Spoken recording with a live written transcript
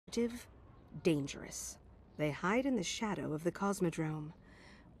dangerous. They hide in the shadow of the Cosmodrome,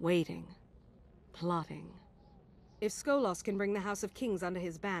 waiting, plotting. If Skolos can bring the House of Kings under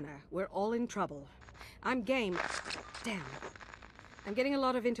his banner, we're all in trouble. I'm game. Damn. I'm getting a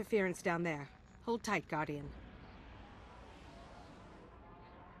lot of interference down there. Hold tight, Guardian.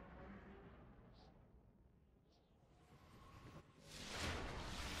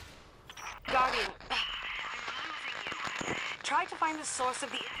 Guardian, try to find the source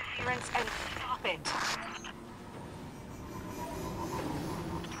of the interference and stop it.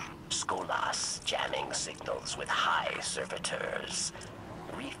 Skolas jamming signals with high servitors.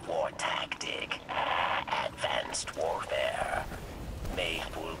 Reef war tactic. Advanced warfare. May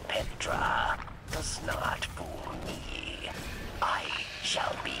fool Petra. Does not fool me. I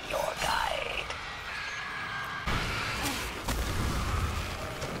shall be your guide.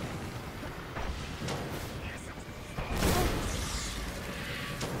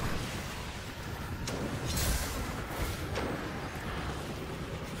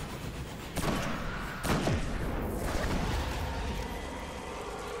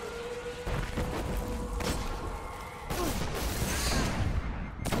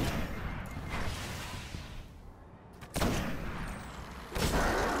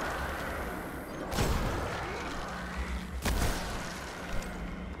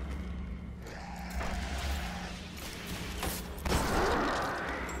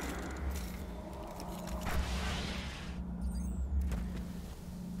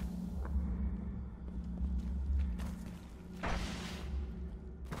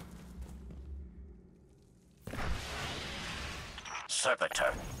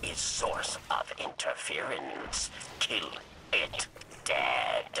 Servitor is source of interference. Kill it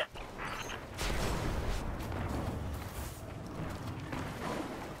dead.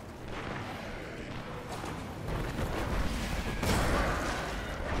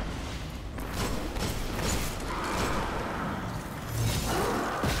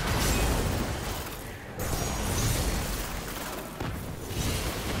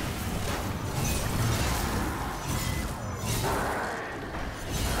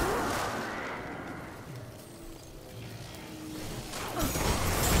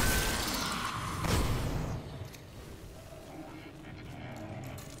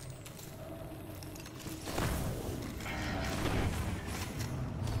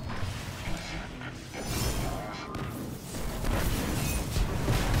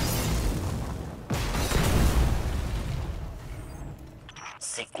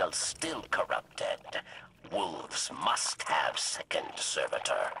 Signal still corrupted. Wolves must have second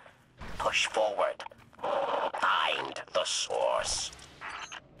servitor. Push forward. Find the source.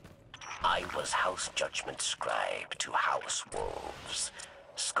 I was House Judgment Scribe to House Wolves.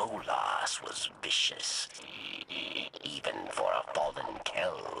 Skolas was vicious, even for a fallen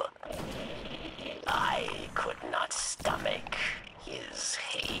Kell. I could not stomach his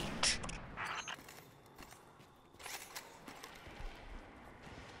hate.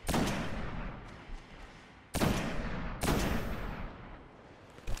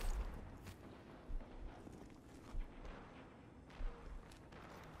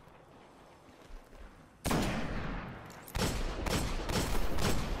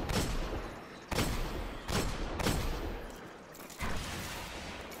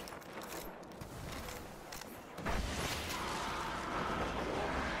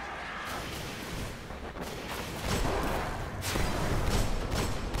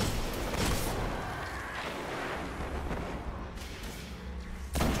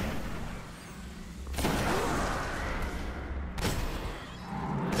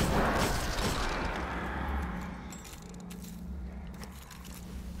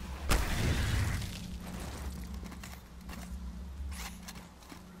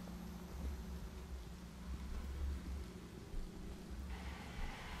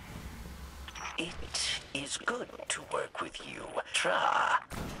 It is good to work with you, Tra.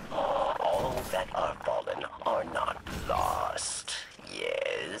 All that are fallen are not lost,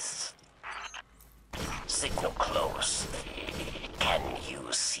 yes? Signal close. Can you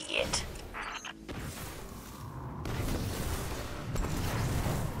see it?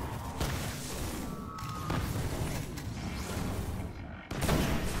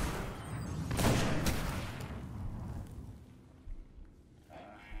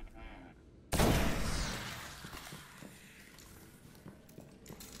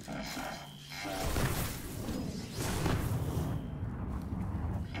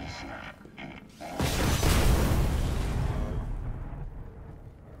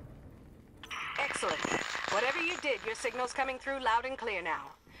 Excellent. Whatever you did, your signal's coming through loud and clear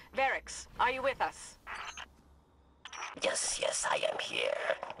now. Variks, are you with us? Yes, yes, I am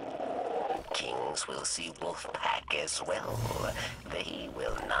here. Kings will see Wolfpack as well. They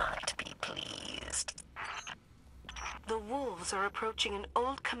will not be pleased. The wolves are approaching an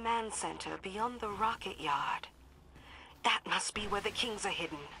old command center beyond the rocket yard. That must be where the kings are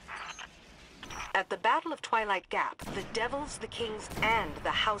hidden. At the Battle of Twilight Gap, the Devils, the Kings, and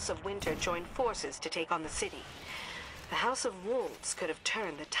the House of Winter joined forces to take on the city. The House of Wolves could have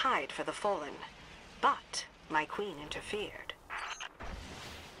turned the tide for the Fallen, but my queen interfered.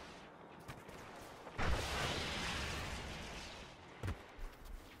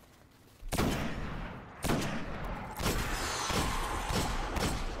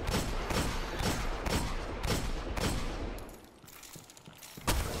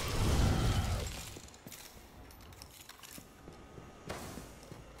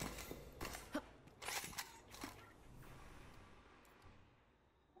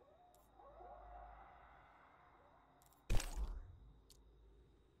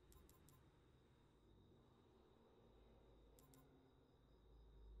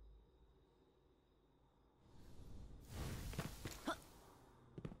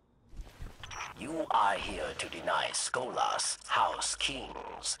 You are here to deny Skolas House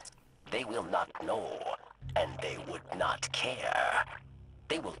Kings. They will not know, and they would not care.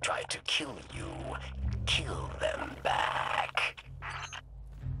 They will try to kill you. Kill them back.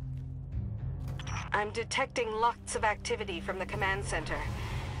 I'm detecting lots of activity from the command center.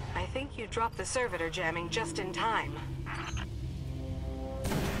 I think you dropped the servitor jamming just in time.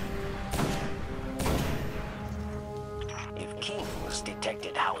 If Kings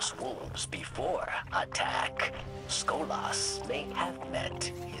detected House Wolves before attack, Skolas may have met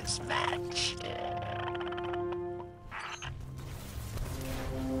his match.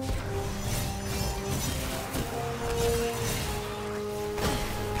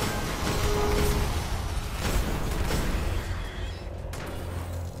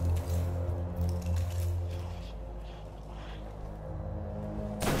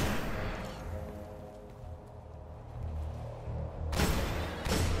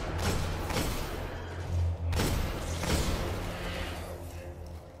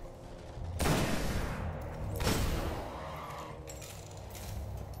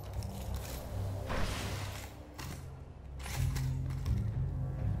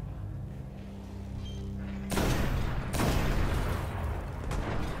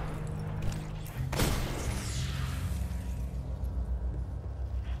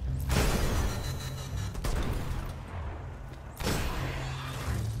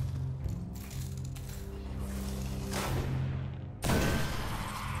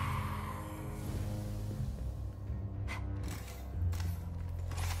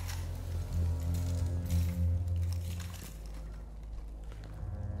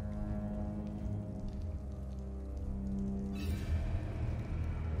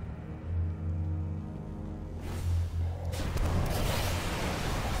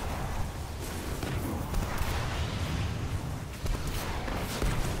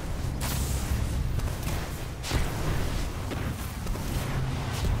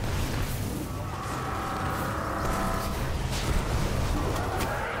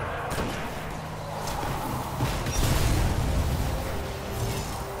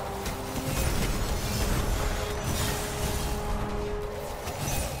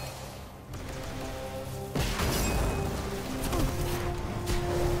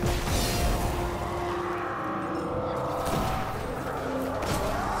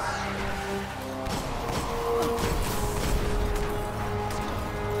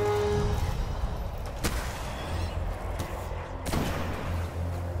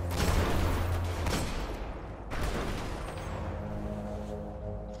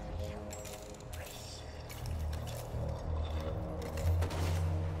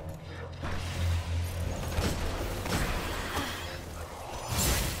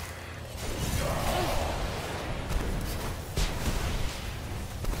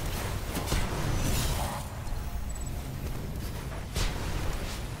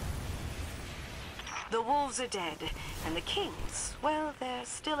 The wolves are dead, and the kings, well, they're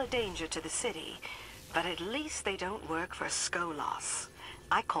still a danger to the city. But at least they don't work for Skolas.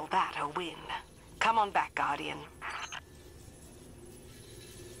 I call that a win. Come on back, Guardian.